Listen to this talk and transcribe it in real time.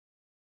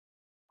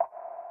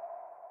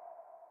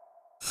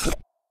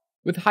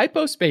With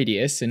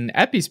hypospadias and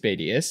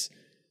epispadias,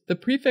 the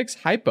prefix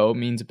hypo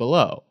means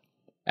below,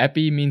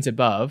 epi means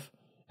above,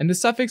 and the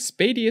suffix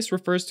spadias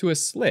refers to a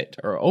slit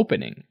or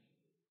opening.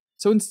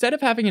 So instead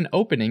of having an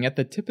opening at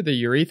the tip of the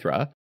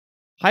urethra,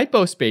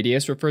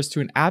 hypospadias refers to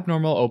an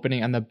abnormal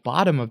opening on the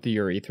bottom of the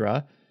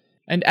urethra,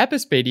 and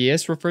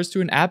epispadias refers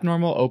to an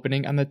abnormal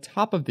opening on the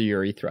top of the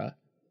urethra.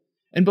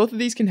 And both of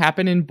these can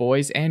happen in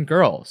boys and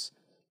girls,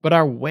 but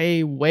are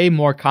way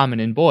more common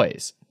in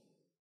boys.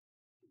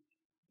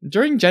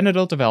 During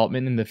genital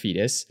development in the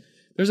fetus,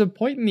 there's a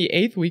point in the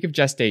 8th week of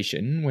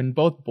gestation when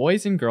both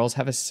boys and girls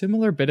have a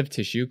similar bit of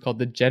tissue called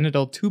the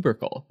genital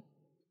tubercle,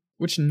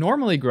 which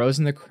normally grows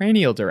in the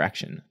cranial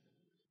direction,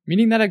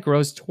 meaning that it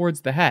grows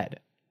towards the head.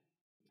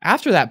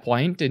 After that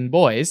point, in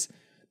boys,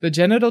 the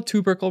genital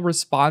tubercle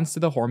responds to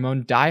the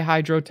hormone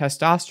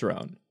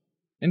dihydrotestosterone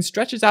and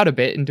stretches out a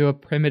bit into a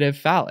primitive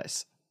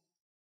phallus.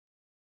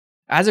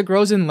 As it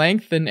grows in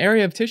length, an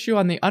area of tissue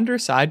on the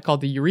underside called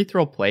the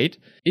urethral plate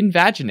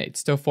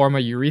invaginates to form a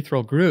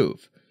urethral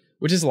groove,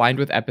 which is lined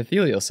with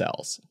epithelial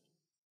cells.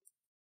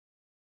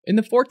 In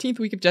the 14th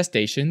week of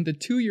gestation, the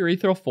 2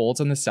 urethral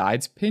folds on the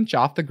sides pinch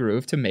off the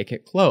groove to make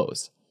it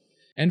close,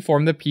 and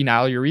form the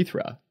penile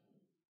urethra.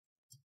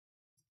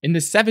 In the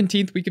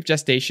 17th week of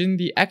gestation,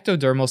 the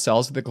ectodermal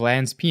cells of the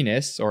glans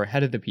penis, or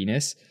head of the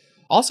penis,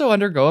 also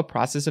undergo a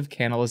process of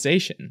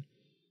canalization,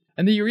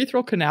 and the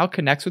urethral canal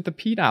connects with the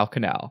penile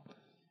canal,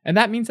 and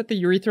that means that the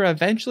urethra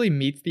eventually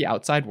meets the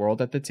outside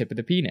world at the tip of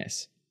the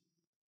penis.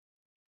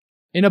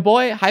 In a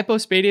boy,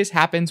 hypospadias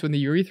happens when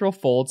the urethral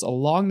folds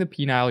along the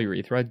penile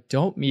urethra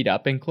don't meet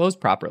up and close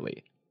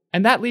properly,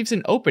 and that leaves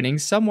an opening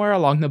somewhere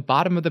along the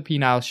bottom of the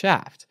penile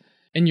shaft,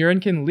 and urine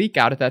can leak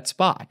out at that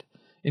spot,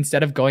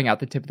 instead of going out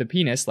the tip of the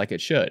penis like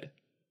it should.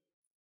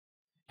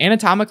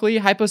 Anatomically,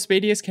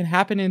 hypospadias can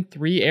happen in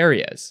 3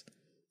 areas: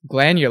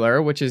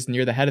 glandular, which is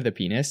near the head of the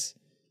penis,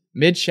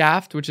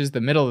 midshaft, which is the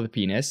middle of the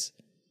penis,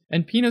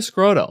 and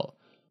penoscrotal,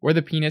 where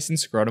the penis and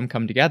scrotum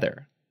come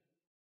together.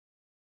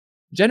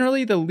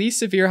 Generally, the least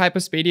severe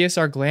hypospadias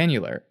are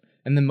glandular,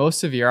 and the most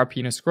severe are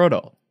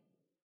penoscrotal.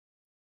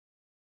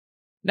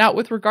 Now,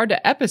 with regard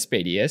to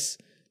epispadias,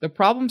 the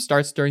problem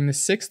starts during the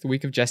 6th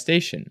week of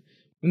gestation,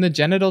 when the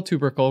genital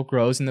tubercle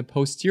grows in the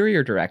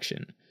posterior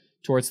direction,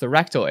 towards the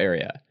rectal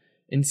area,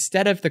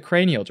 instead of the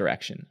cranial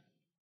direction.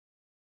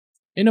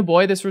 In a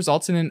boy, this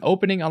results in an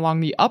opening along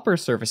the upper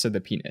surface of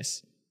the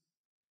penis.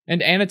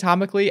 And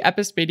anatomically,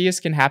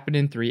 epispadias can happen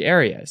in 3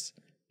 areas: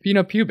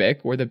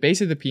 penopubic, where the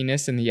base of the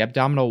penis and the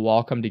abdominal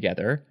wall come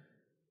together,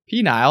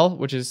 penile,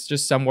 which is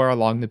just somewhere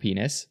along the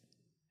penis,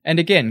 and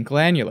again,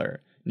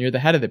 glandular, near the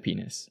head of the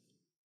penis.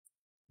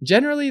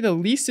 Generally, the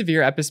least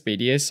severe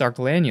epispadias are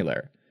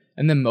glandular,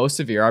 and the most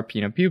severe are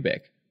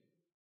penopubic.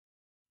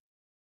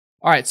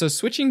 Alright, so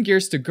switching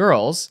gears to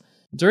girls,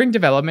 during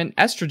development,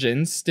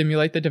 estrogens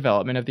stimulate the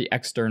development of the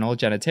external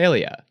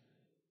genitalia.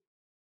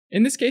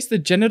 In this case, the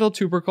genital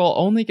tubercle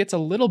only gets a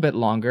little bit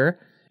longer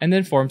and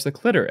then forms the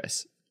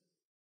clitoris.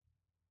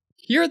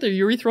 Here, the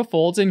urethral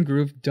folds and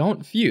groove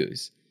don't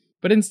fuse,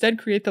 but instead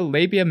create the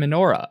labia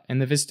minora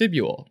and the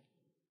vestibule.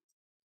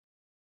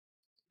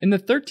 In the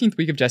 13th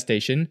week of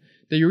gestation,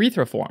 the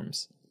urethra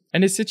forms,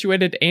 and is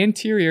situated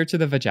anterior to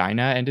the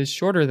vagina and is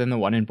shorter than the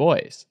one in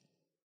boys.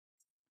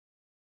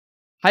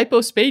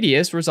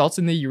 Hypospadias results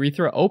in the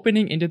urethra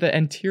opening into the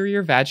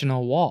anterior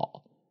vaginal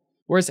wall,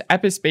 whereas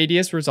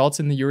epispadias results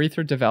in the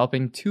urethra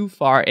developing too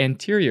far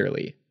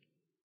anteriorly.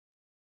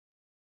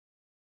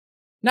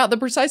 Now, the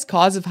precise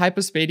cause of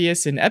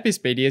hypospadias and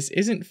epispadias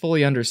isn't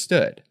fully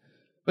understood,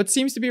 but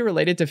seems to be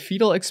related to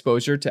fetal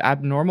exposure to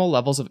abnormal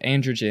levels of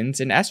androgens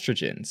and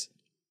estrogens.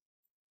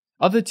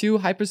 Of the two,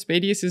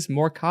 hypospadias is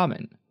more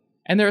common,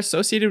 and they're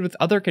associated with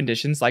other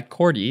conditions like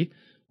chordee,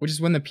 which is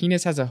when the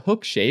penis has a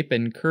hook shape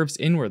and curves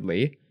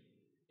inwardly,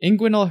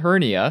 inguinal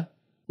hernia,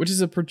 which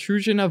is a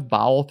protrusion of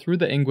bowel through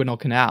the inguinal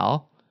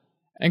canal,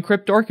 and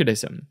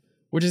cryptorchidism,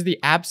 which is the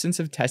absence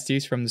of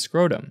testes from the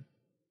scrotum.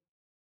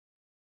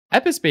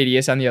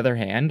 Epispadias, on the other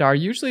hand, are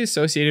usually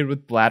associated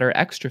with bladder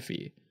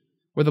exstrophy,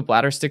 where the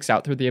bladder sticks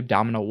out through the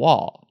abdominal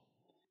wall,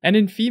 and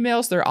in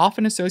females they're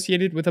often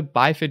associated with a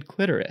bifid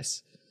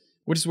clitoris,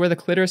 which is where the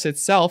clitoris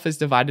itself is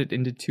divided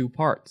into 2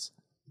 parts.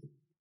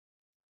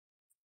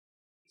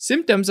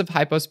 Symptoms of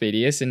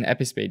hypospadias and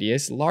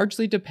epispadias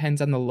largely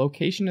depends on the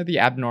location of the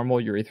abnormal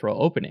urethral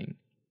opening.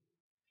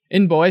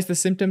 In boys, the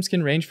symptoms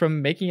can range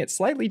from making it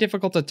slightly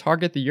difficult to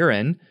target the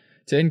urine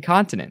to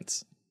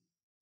incontinence.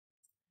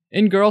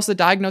 In girls, the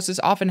diagnosis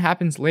often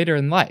happens later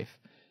in life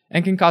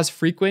and can cause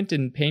frequent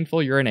and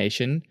painful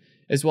urination,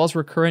 as well as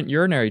recurrent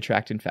urinary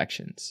tract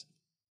infections.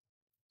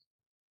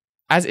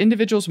 As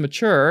individuals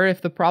mature,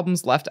 if the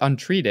problem's left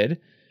untreated,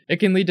 it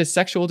can lead to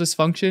sexual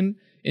dysfunction,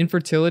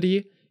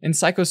 infertility, and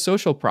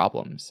psychosocial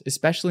problems,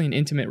 especially in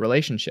intimate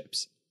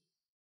relationships.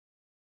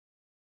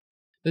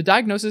 The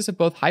diagnosis of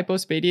both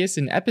hypospadias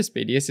and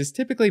epispadias is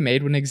typically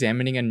made when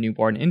examining a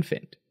newborn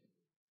infant.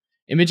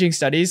 Imaging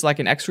studies like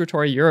an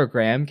excretory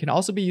urogram can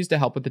also be used to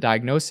help with the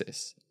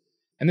diagnosis,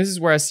 and this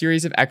is where a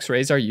series of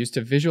x-rays are used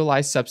to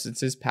visualize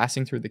substances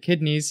passing through the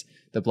kidneys,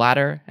 the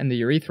bladder, and the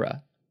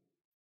urethra.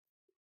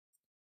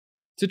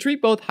 To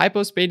treat both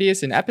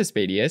hypospadias and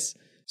epispadias,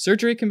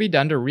 surgery can be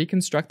done to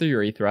reconstruct the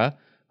urethra,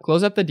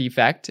 close up the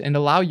defect, and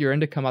allow urine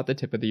to come out the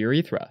tip of the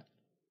urethra.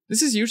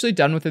 This is usually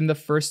done within the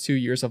first 2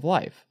 years of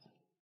life.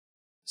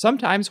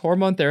 Sometimes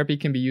hormone therapy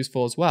can be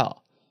useful as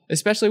well,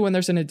 especially when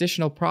there's an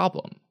additional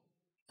problem.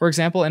 For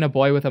example, in a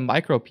boy with a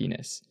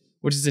micropenis,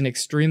 which is an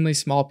extremely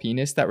small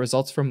penis that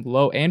results from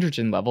low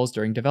androgen levels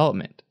during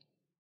development.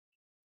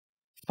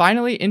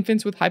 Finally,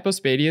 infants with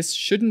hypospadias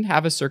shouldn't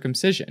have a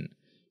circumcision,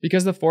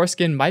 because the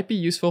foreskin might be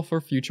useful for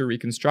future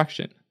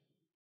reconstruction.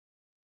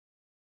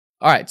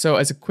 Alright, so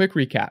as a quick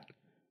recap,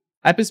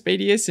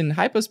 epispadias and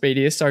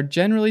hypospadias are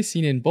generally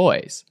seen in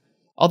boys,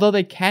 although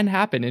they can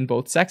happen in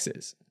both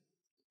sexes.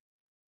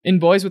 In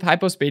boys with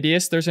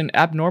hypospadias, there's an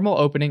abnormal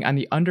opening on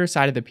the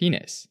underside of the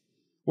penis,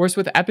 whereas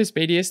with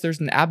epispadias, there's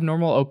an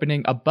abnormal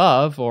opening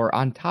above or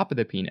on top of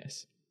the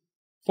penis.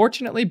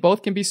 Fortunately,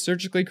 both can be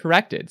surgically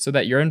corrected so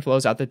that urine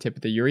flows out the tip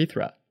of the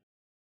urethra.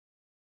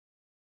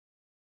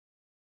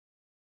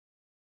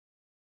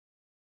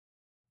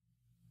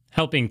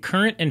 Helping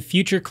current and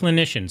future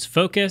clinicians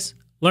focus,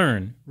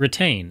 learn,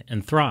 retain,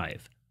 and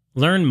thrive.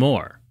 Learn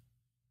more